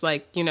vanish,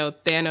 like, you know,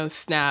 Thanos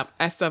snap.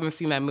 I still haven't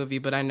seen that movie,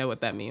 but I know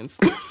what that means.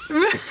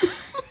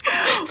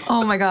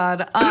 Oh my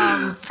God.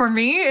 For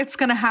me, it's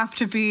going to have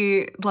to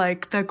be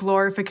like the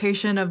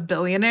glorification of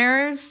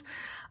billionaires.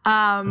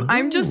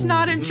 I'm just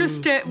not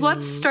interested.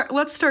 Let's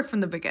start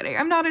from the beginning.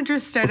 I'm not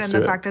interested in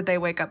the fact that they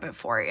wake up at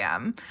 4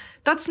 a.m.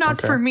 That's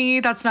not for me.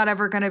 That's not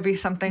ever going to be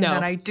something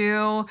that I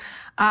do.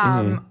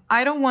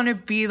 I don't want to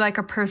be like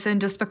a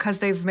person just because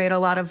they've made a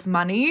lot of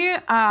money.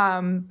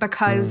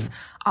 Because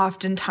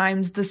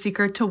oftentimes the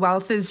secret to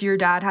wealth is your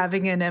dad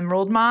having an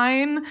emerald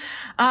mine.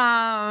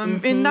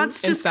 And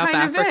that's just kind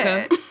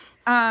Africa.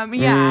 Of it.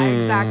 Yeah,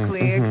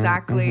 exactly.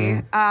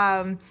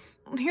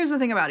 Here's the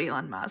thing about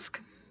Elon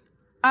Musk.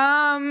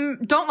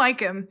 Don't like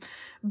him,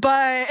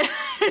 but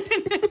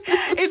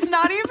it's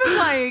not even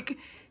like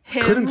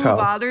him who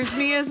bothers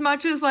me as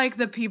much as like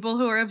the people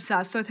who are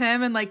obsessed with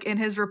him and like in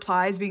his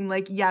replies being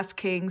like, yes,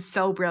 King,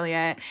 so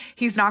brilliant.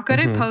 He's not good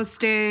at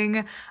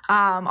posting.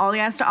 All he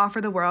has to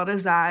offer the world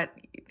is that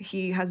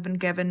he has been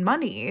given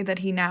money that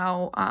he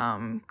now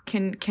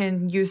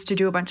can use to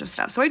do a bunch of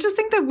stuff. So I just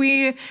think that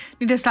we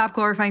need to stop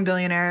glorifying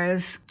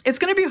billionaires. It's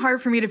going to be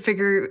hard for me to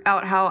figure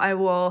out how I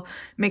will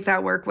make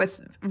that work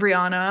with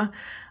Rihanna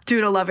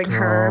due to loving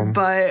her,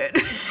 but...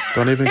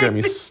 Don't even get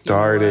me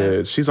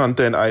started. She's on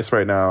thin ice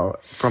right now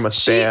from a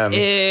stan.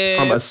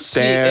 From a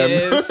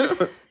stan.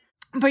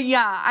 But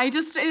yeah,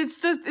 it's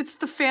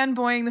the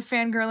fanboying, the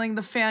fangirling,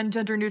 the fan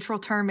gender neutral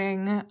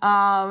terming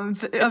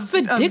of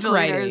dick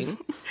riding.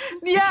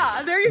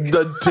 Yeah, there you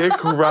go. The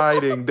dick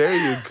riding. There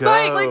you go.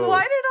 Like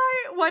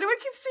why do I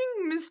keep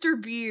seeing Mr.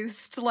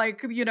 Beast,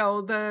 like, you know,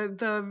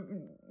 the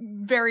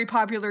very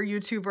popular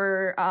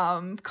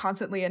YouTuber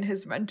constantly in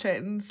his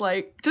mentions?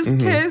 Like, just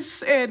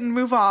kiss and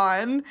move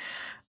on.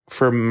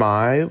 For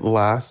my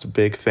last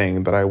big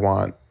thing that I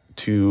want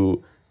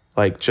to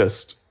like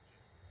just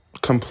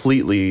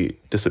completely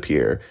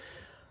disappear.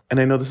 And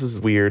I know this is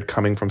weird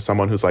coming from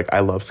someone who's like, I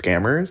love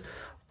scammers,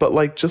 but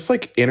like just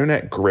like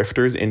internet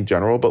grifters in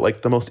general, but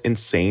like the most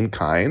insane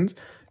kinds,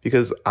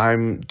 because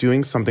I'm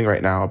doing something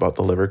right now about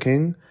the Liver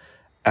King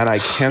and I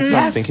can't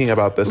stop thinking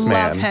about this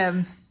man. Love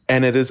him.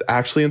 And it is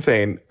actually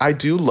insane. I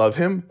do love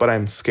him, but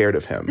I'm scared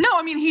of him. No,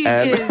 I mean, he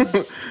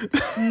is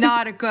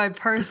not a good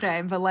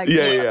person, but like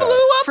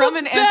from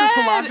an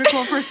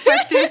anthropological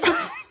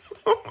perspective.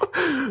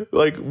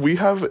 Like, we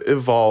have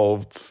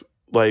evolved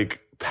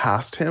like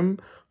past him,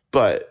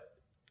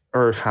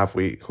 or have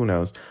we? Who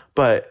knows?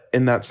 But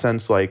in that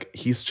sense, like,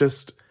 it's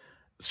just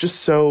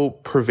so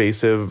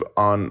pervasive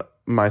on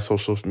my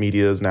social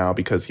medias now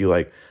because he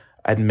like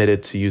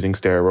admitted to using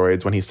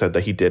steroids when he said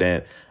that he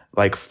didn't,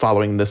 like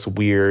following this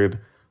weird,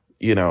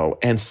 you know,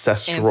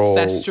 ancestral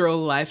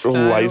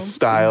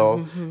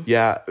lifestyle.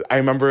 Yeah. I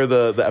remember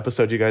the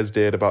episode you guys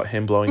did about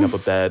him blowing up a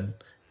bed.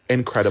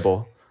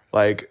 Incredible.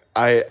 Like,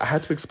 I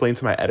had to explain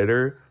to my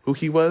editor who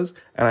he was,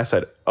 and I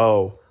said,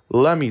 oh,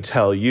 let me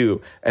tell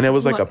you. And it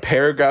was like a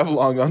paragraph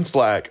long on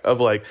Slack of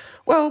like,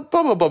 well,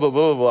 blah, blah, blah, blah,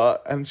 blah, blah.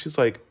 And she's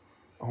like,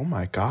 oh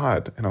my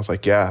God. And I was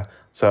like, yeah.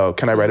 So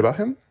can I write about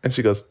him? And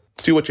she goes,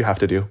 do what you have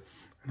to do.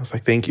 And I was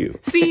like, thank you.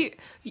 See,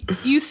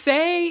 you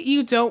say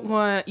you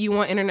want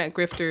internet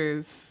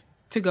grifters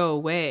to go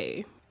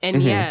away.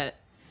 And yet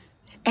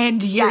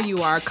here you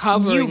are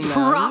covering them.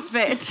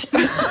 Profit.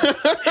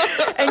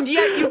 And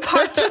yet you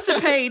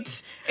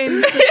participate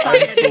in society.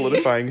 I'm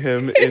solidifying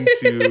him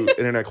into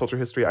internet culture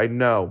history. I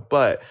know,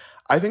 but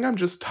I think I'm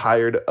just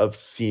tired of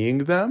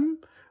seeing them.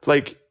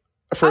 Like,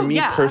 for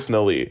me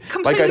personally,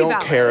 completely like, I don't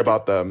valid. care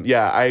about them.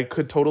 Yeah, I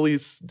could totally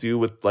do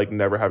with like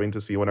never having to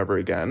see one ever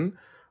again.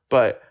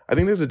 But I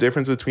think there's a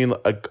difference between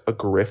a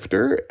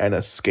grifter and a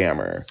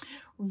scammer.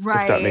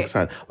 Right. If that makes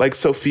sense. Like,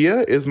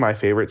 Sophia is my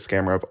favorite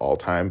scammer of all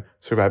time.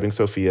 Surviving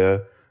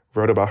Sophia,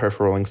 wrote about her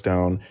for Rolling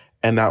Stone.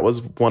 And that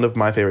was one of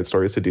my favorite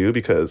stories to do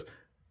because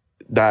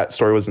that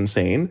story was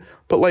insane.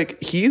 But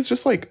like, he's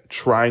just like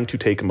trying to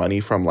take money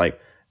from like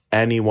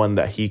anyone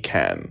that he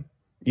can,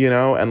 you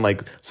know, and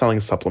like selling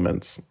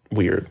supplements.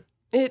 Weird.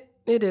 It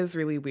is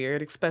really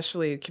weird,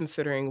 especially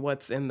considering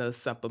what's in those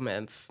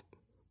supplements.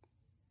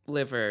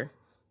 Liver.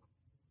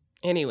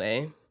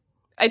 Anyway,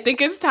 I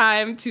think it's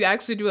time to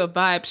actually do a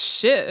vibe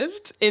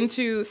shift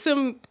into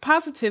some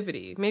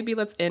positivity. Maybe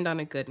let's end on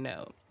a good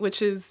note,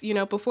 which is, you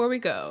know, before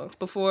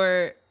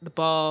the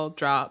ball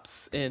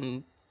drops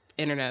in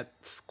internet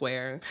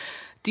square.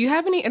 Do you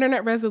have any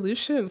internet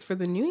resolutions for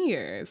the New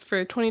Year's,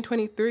 for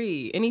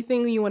 2023?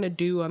 Anything you want to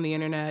do on the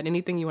internet?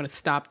 Anything you want to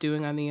stop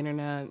doing on the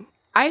internet?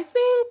 I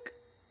think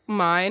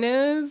mine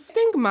is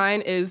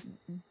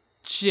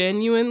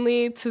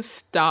genuinely to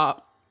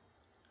stop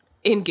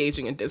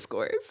engaging in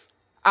discourse.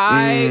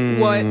 I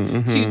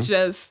want to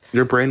just...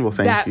 Your brain will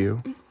thank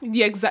you.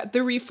 Yeah, exactly.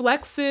 The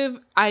reflexive,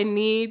 I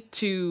need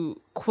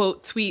to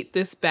quote tweet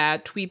this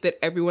bad tweet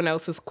that everyone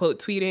else is quote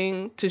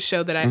tweeting to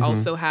show that I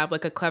also have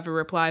like a clever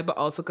reply, but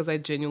also because I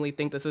genuinely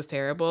think this is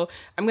terrible.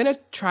 I'm going to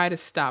try to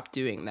stop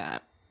doing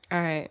that. All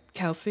right,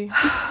 Kelsey.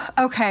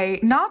 Okay,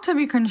 not to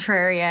be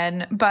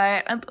contrarian,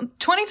 but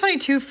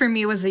 2022 for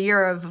me was the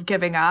year of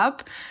giving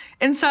up.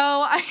 And so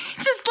I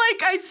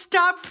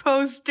stopped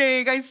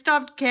posting. I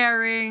stopped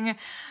caring.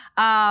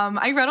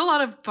 I read a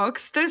lot of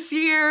books this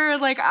year.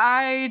 Like,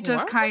 I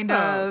just kind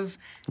of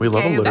we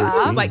love gave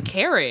up. It's like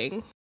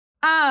caring.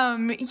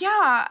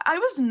 Yeah, I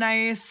was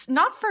nice.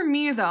 Not for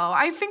me, though.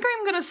 I think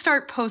I'm going to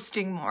start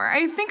posting more.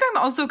 I think I'm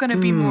also going to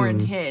be more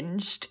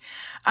unhinged.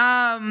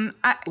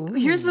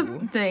 Here's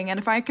the thing, and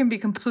if I can be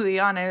completely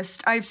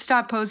honest, I've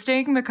stopped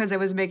posting because it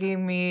was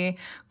making me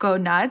go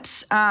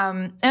nuts,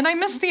 and I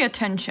miss the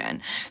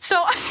attention. So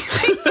I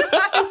think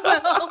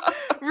I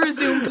will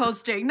resume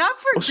posting, not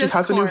for discourse. She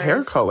has a new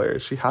hair color.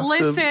 She has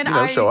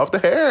to show off the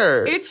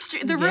hair.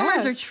 The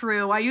rumors are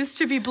true. I used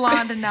to be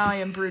blonde, and now I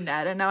am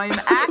brunette, and now I'm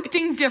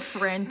acting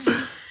different.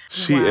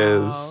 She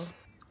is.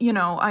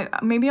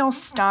 Maybe I'll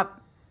stop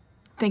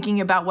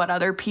thinking about what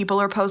other people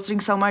are posting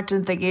so much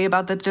and thinking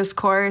about the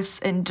discourse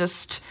and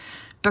just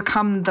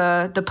become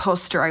the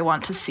poster I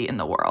want to see in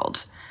the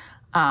world.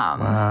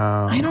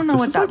 Wow. I don't know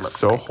what that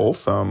looks like. So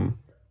wholesome.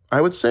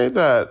 I would say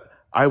that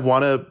I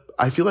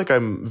feel like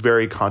I'm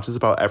very conscious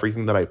about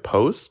everything that I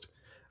post,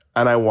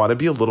 and I want to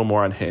be a little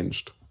more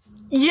unhinged.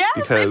 Yes,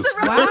 because, it's a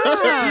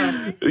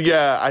revolution.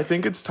 Yeah, I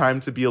think it's time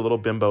to be a little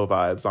bimbo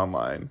vibes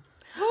online.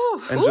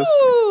 And just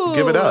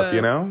give it up,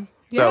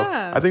 So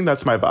I think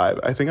that's my vibe.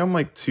 I think I'm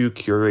like too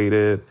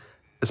curated,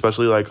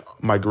 especially like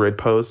my grid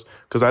posts,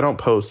 because I don't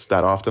post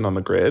that often on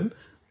the grid.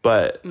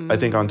 But I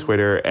think on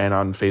Twitter and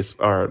on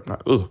Facebook,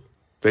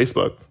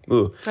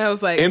 I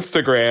was like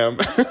Instagram,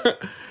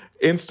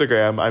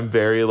 I'm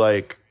very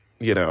like,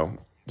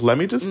 let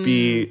me just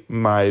be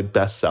my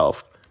best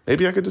self.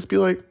 Maybe I could just be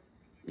like,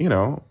 maybe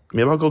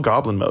I'll go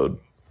goblin mode.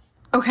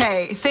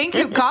 Okay, thank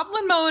you.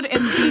 Goblin mode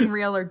and being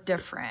real are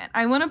different.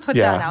 I want to put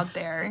that out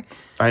there.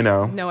 I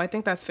know. No, I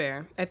think that's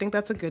fair. I think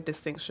that's a good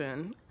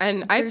distinction.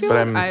 And I feel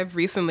like I've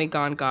recently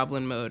gone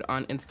goblin mode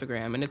on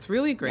Instagram, and it's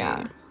really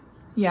great.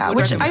 Yeah,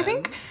 which I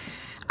think...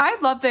 I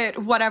love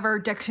that whatever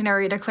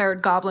dictionary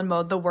declared goblin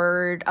mode the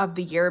word of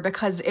the year,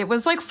 because it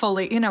was like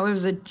fully, it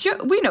was a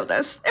joke. We know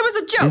this. It was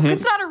a joke.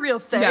 It's not a real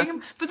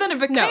thing. But then it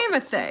became a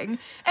thing.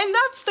 And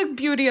that's the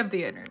beauty of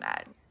the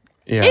internet.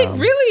 Yeah. It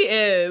really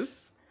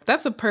is.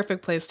 That's a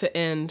perfect place to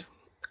end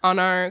on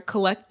our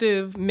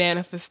collective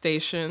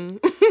manifestation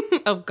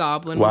of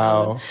goblin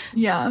mode.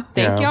 Yeah.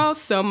 Thank y'all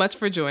so much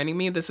for joining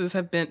me. This has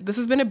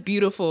been a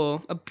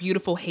beautiful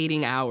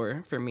hating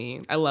hour for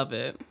me. I love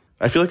it.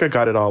 I feel like I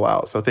got it all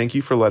out. So thank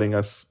you for letting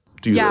us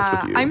do this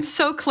with you. I'm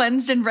so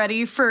cleansed and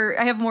ready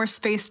I have more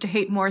space to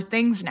hate more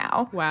things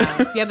now. Wow.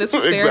 Yeah, this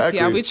was therapy. Exactly.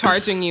 I'll be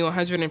charging you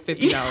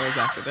 $150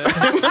 after this.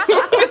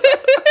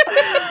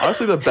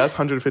 Honestly, the best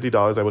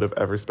 $150 I would have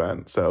ever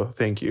spent. So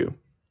thank you.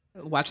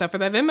 Watch out for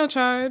that Venmo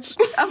charge.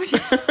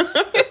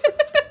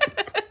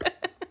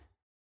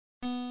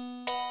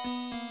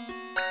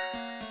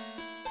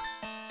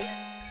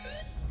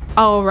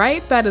 All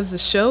right, that is the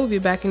show. We'll be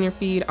back in your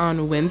feed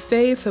on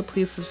Wednesday, so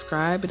please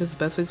subscribe. It is the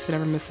best way to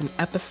never miss an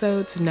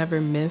episode, to never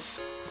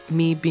miss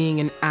me being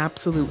an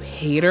absolute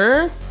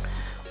hater.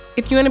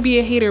 If you want to be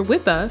a hater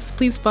with us,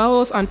 please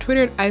follow us on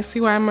Twitter at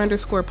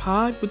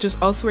ICYM_pod, which is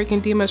also where you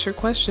can DM us your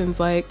questions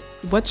like,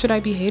 what should I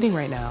be hating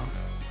right now?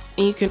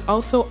 And you can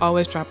also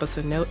always drop us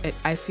a note at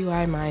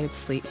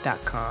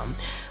ICYMindSlate.com.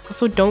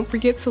 Also, don't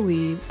forget to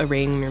leave a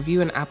rating and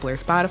review on Apple or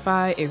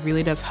Spotify. It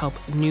really does help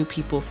new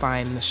people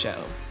find the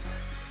show.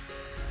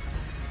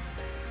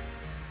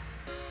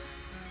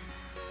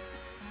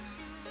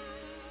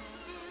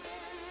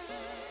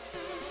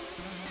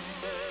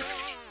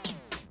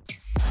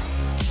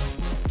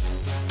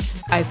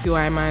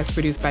 ICYMI is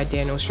produced by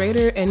Daniel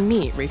Schrader and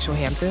me, Rachel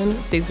Hampton.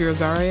 Daisy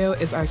Rosario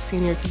is our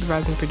senior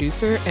supervising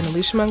producer, and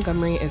Alicia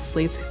Montgomery is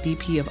Slate's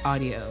VP of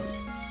Audio.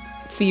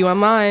 See you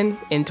online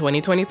in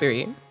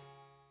 2023.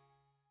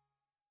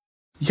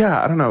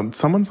 Yeah, I don't know.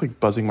 Someone's like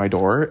buzzing my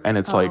door, and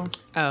it's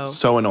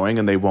so annoying,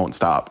 and they won't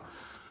stop.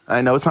 And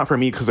I know it's not for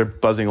me because they're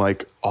buzzing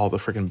like all the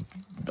freaking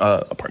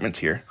apartments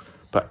here,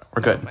 but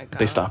we're good. Oh my God.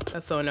 They stopped.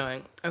 That's so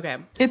annoying. Okay.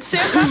 It's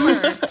Sam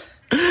Butler.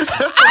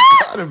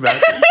 God,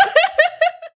 imagine.